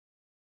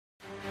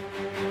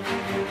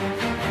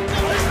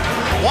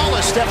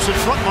Wallace steps in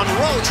front.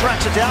 Monroe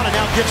tracks it down and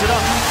now gives it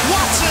up.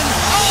 Watson,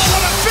 oh,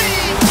 what a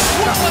feed!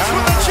 Wallace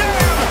with a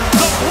jam!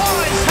 The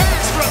blind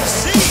pass from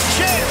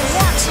C.J.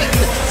 Watson!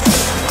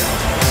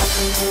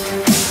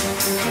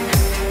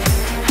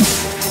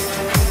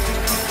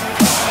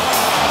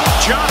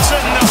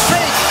 Johnson, the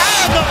fake,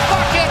 and the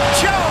bucket!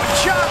 Joe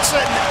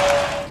Johnson!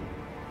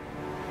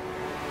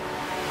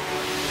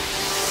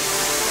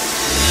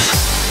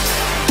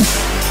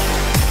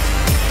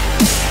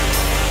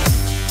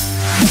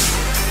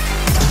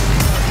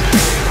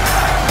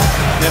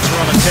 Nets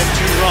are on a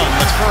 10-2 run.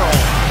 Let's curl.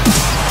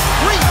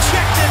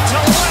 Rejected.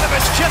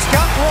 Teletovic just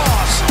got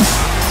Ross.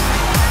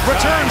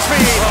 Return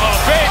feed. Oh,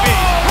 baby.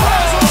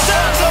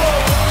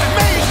 Razzle-dazzle.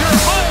 Major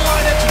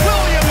highlight. It's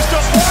Williams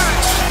to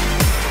flash.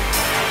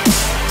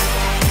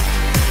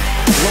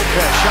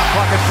 Lopez, shot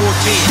clock at 14.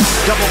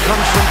 Double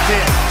comes from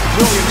thin.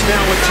 Williams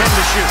now with 10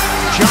 to shoot.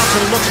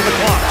 Johnson looks at the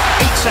clock.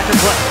 8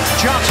 seconds left.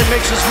 Johnson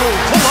makes his move.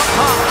 Pull up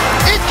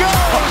high. It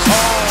goes.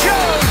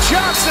 Joe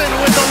Johnson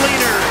with the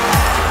leader.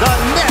 The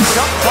Nets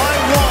up by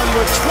 1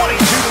 with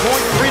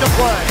 22.3 to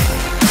play.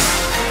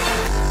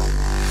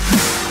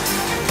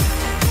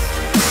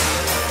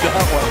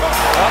 Darren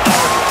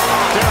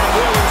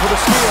Williams with a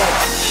steal.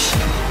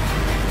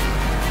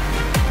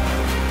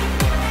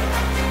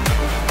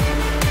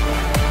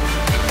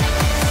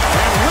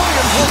 And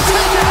Williams will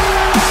take it.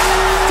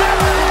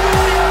 Darren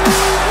Williams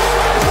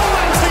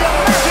finds the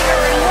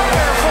imaginary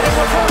ladder for the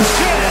reverse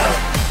jam.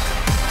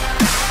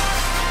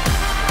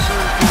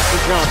 For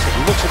Johnson,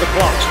 he looks at the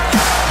clock.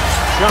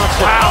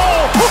 Johnson.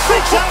 Wow.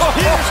 Takes out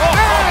Pierce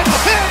and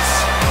hits.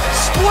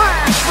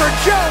 Splash for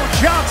Joe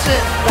Johnson.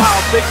 Wow,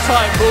 big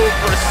time move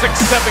for a 6'7"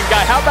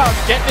 guy. How about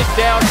getting it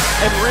down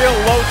and real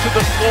low to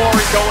the floor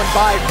and going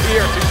by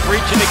Pierce, who's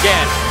reaching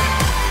again.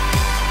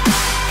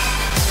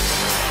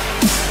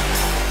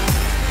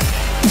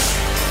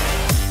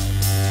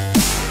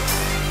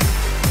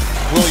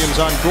 Williams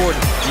on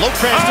Gordon.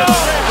 Lopez to the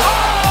rim. Oh!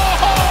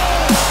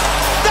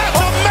 That's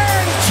a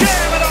man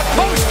jam and a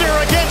poster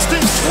against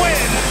his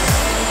twin.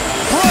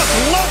 Brook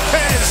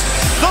Lopez,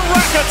 the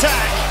rack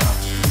attack.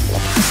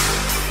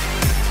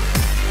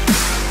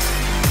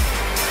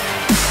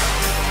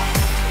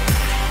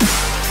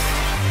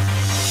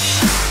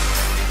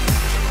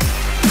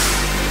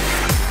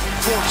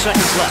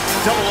 Seconds left.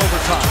 Double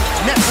overtime.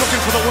 Nets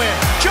looking for the win.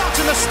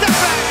 Johnson the step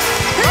back.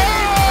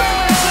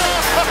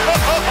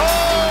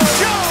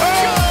 Joe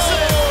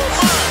Johnson.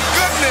 My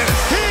goodness.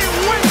 He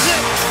wins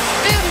it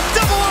in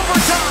double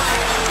overtime.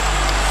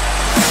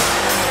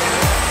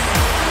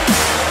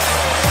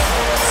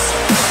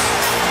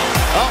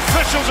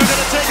 Officials are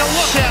going to take a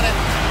look at it.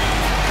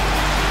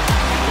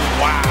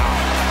 Wow.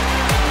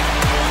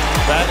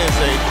 That is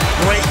a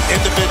great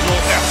individual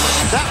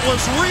effort. That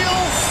was real.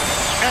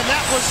 And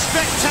that was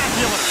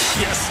spectacular.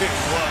 Yes, it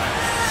was.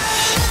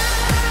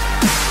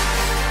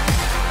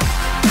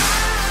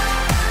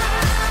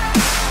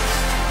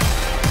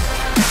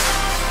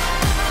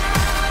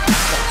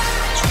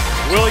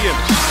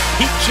 Williams,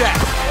 heat check.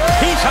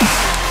 He's hot.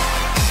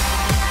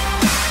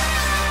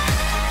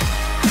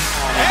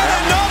 And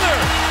another.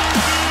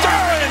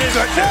 Darren is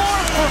 4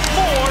 for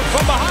 4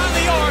 from behind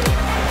the arc.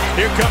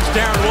 Here comes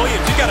Darren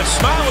Williams. He got a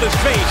smile on his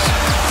face.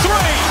 3.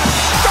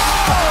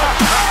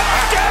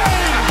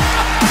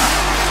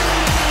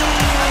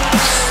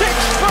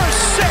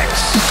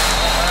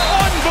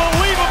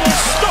 Unbelievable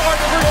start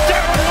for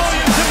Darren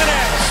Williams in the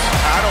Nets.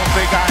 I don't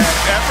think I have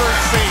ever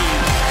seen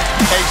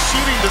a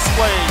shooting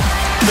display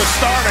to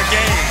start a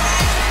game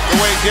the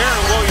way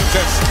Darren Williams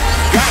has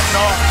gotten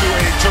off to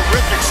a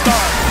terrific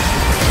start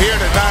here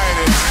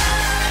tonight.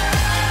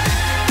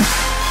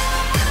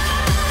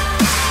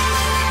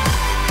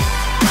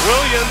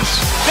 Williams,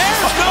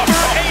 there's number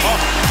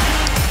 8.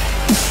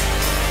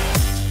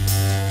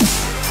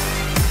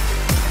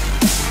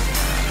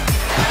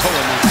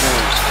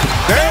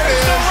 There it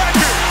is. The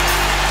record.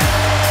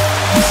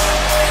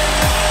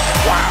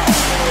 Wow.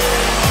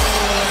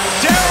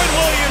 Darren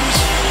Williams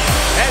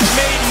has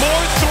made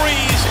more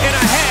threes in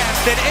a half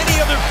than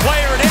any other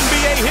player in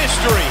NBA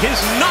history.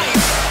 His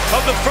 9th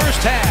of the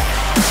first half.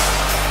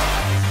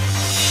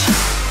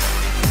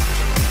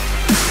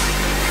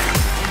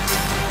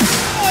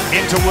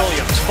 Into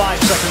Williams. 5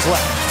 seconds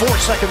left. 4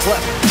 seconds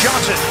left.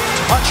 Johnson.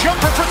 A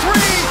jumper for 3.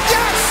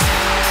 Yes!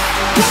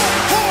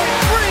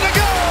 1.3 to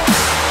go.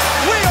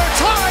 We are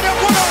tied at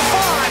 105.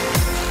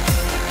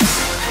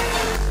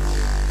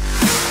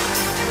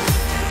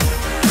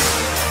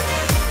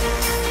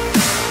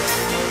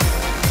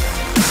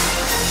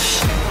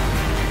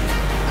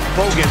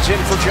 Bogan's in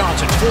for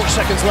Johnson. 4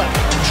 seconds left.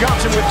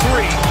 Johnson with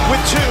 3.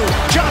 With 2.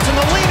 Johnson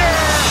the leader.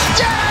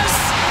 Yes!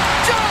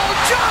 Joe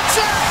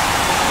Johnson!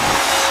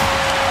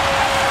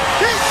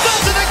 He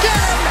does it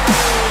again!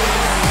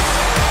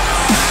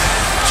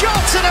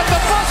 Johnson at the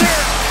buzzer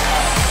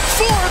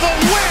for the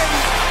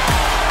win!